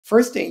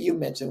First thing you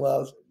mentioned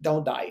was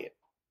don't diet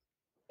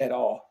at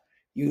all.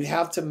 You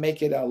have to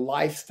make it a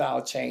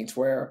lifestyle change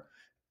where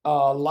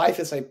life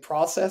is a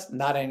process,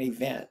 not an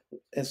event.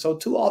 And so,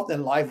 too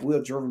often, life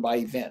we're driven by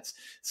events.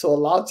 So, a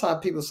lot of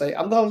time people say,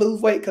 I'm going to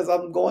lose weight because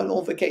I'm going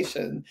on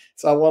vacation.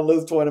 So, I want to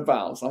lose 20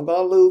 pounds. I'm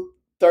going to lose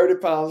 30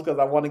 pounds because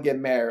I want to get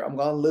married. I'm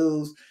going to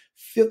lose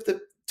 50,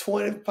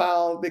 20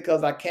 pounds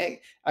because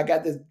I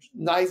got this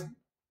nice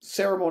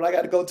ceremony I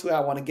got to go to.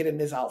 I want to get in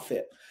this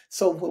outfit.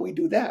 So, when we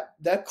do that,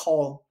 that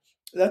call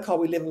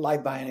we living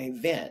life by an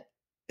event.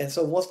 And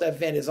so once that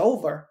event is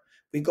over,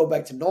 we go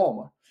back to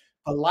normal.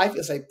 But life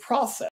is a process.